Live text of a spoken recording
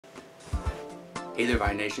Hey there,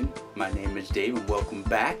 Vine Nation. My name is Dave and welcome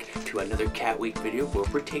back to another Cat Week video where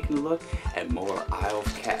we're taking a look at more Isle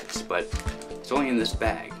of Cats, but it's only in this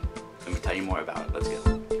bag. Let me tell you more about it. Let's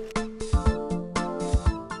go.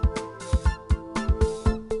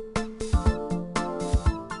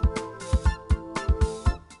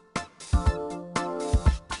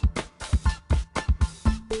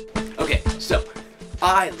 Okay, so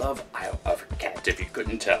I love Isle of Cats, if you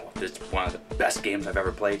couldn't tell. It's one of the best games I've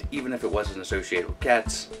ever played. Even if it wasn't associated with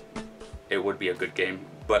cats, it would be a good game.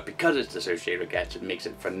 But because it's associated with cats, it makes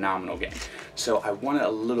it a phenomenal game. So I wanted a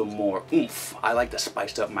little more oomph. I like to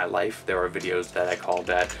spice up my life. There are videos that I call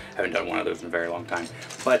that. I haven't done one of those in a very long time.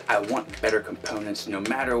 But I want better components no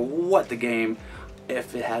matter what the game.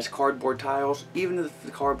 If it has cardboard tiles, even if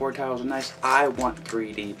the cardboard tiles are nice, I want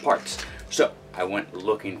 3D parts. So I went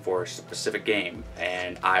looking for a specific game,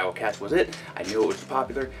 and Isle of Cats was it. I knew it was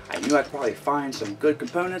popular. I knew I'd probably find some good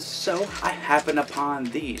components, so I happened upon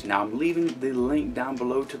these. Now I'm leaving the link down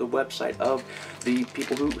below to the website of the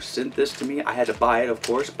people who sent this to me. I had to buy it, of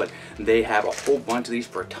course, but they have a whole bunch of these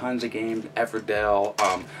for tons of games. Everdell,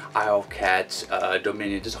 Isle of Cats,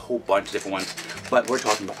 Dominion, just a whole bunch of different ones. But we're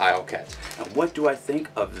talking about Isle of Cats. And what do I think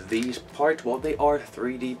of these parts? Well, they are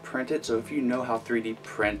 3D printed, so if you know how 3D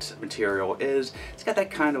print material is, it's got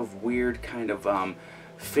that kind of weird kind of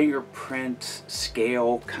fingerprint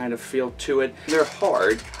scale kind of feel to it. They're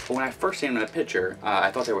hard, but when I first seen them in a picture,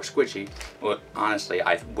 I thought they were squishy. Well, honestly,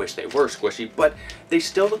 I wish they were squishy, but they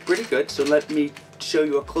still look pretty good. So let me show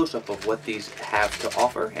you a close-up of what these have to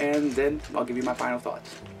offer, and then I'll give you my final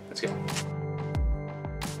thoughts. Let's go.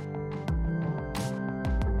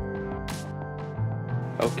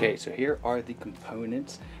 Okay, so here are the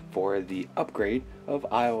components for the upgrade of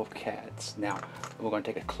Isle of Cats. Now, we're going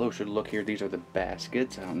to take a closer look here. These are the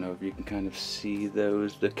baskets. I don't know if you can kind of see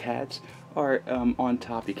those. The cats are on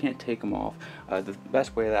top. You can't take them off. The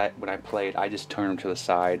best way that when I played, I just turned them to the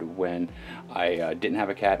side when I didn't have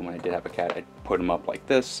a cat, and when I did have a cat, I put them up like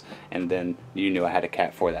this, and then you knew I had a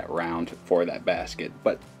cat for that round, for that basket.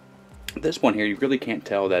 But this one here, you really can't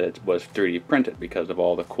tell that it was 3D printed because of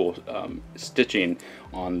all the cool stitching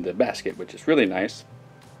on the basket, which is really nice.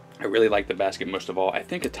 I really like the basket most of all. I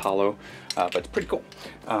think it's hollow, but it's pretty cool.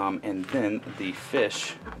 And then the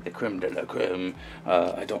fish, the creme de la creme,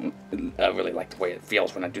 I really like the way it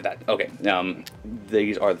feels when I do that. Okay,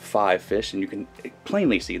 these are the 5 fish, and you can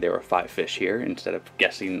plainly see there are 5 fish here instead of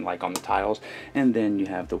guessing like on the tiles. And then you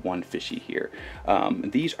have the 1 fishy here.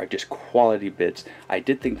 These are just quality bits. I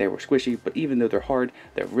did think they were squishy, but even though they're hard,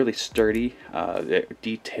 they're really sturdy. They're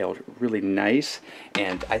detailed really nice.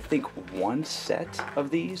 And I think one set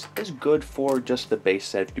of these is good for just the base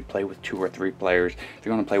set. If you play with 2 or 3 players, if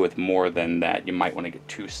you're going to play with more than that, you might want to get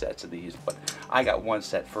 2 sets of these. But I got one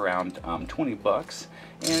set for around 20 bucks,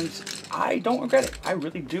 and I don't regret it. I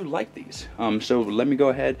really do like these. So let me go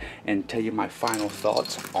ahead and tell you my final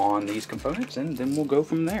thoughts on these components, and then we'll go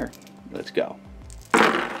from there. Let's go.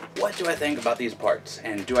 What do I think about these parts,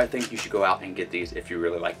 and do I think you should go out and get these if you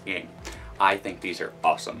really like the game? I think these are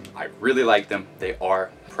awesome. I really like them. They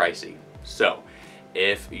are pricey. So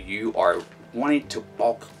if you are wanting to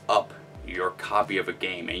bulk up your copy of a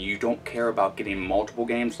game and you don't care about getting multiple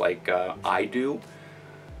games like I do,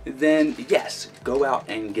 then yes, go out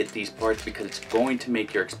and get these parts because it's going to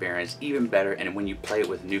make your experience even better. And when you play it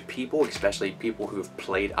with new people, especially people who have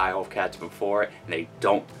played Isle of Cats before and they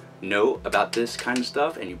don't know about this kind of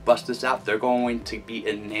stuff, and you bust this out, they're going to be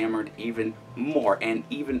enamored even more. And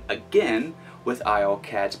even again with Isle of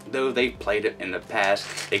Cats, though they've played it in the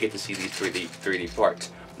past, they get to see these 3D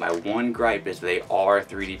parts. My one gripe is they are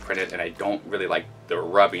 3D printed, and I don't really like the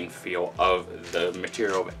rubbing feel of the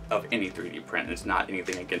material of any 3D print. It's not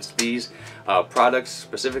anything against these products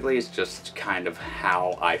specifically, it's just kind of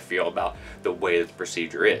how I feel about the way that the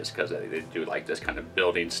procedure is, because they do like this kind of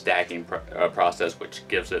building, stacking process, which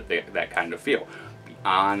gives it that kind of feel.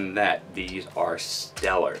 On that, these are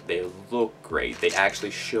stellar. They look great. They actually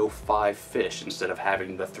show 5 fish instead of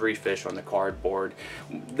having the 3 fish on the cardboard.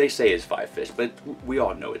 They say it's 5 fish, but we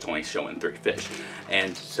all know it's only showing 3 fish.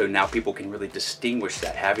 And so now people can really distinguish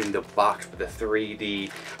that. Having the box with the 3D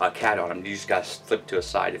cat on them, you just got to flip to a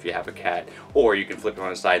side if you have a cat, or you can flip it on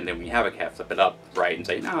the side and then when you have a cat, flip it up right and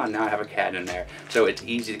say, no, now I have a cat in there. So it's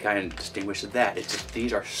easy to kind of distinguish that. It's just,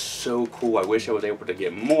 these are so cool. I wish I was able to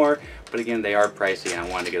get more, But again, they are pricey, and I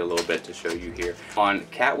wanted to get a little bit to show you here on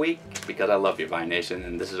Cat Week because I love you, Vi Nation,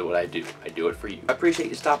 and this is what I do. I do it for you. I appreciate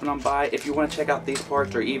you stopping on by. If you want to check out these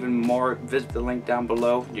parts or even more, visit the link down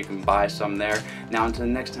below. You can buy some there. Now until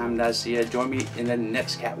the next time that I see you, join me in the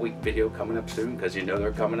next Cat Week video coming up soon, because you know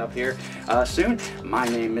they're coming up here soon. My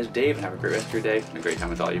name is Dave, and have a great rest of your day and a great time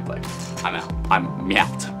with all you play. I'm out. I'm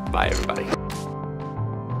meowed. Bye, everybody.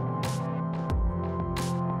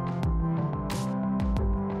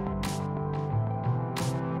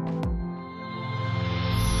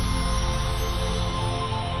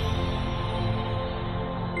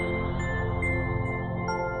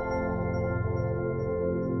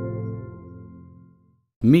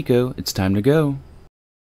 Miko, it's time to go.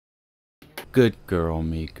 Good girl,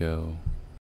 Miko.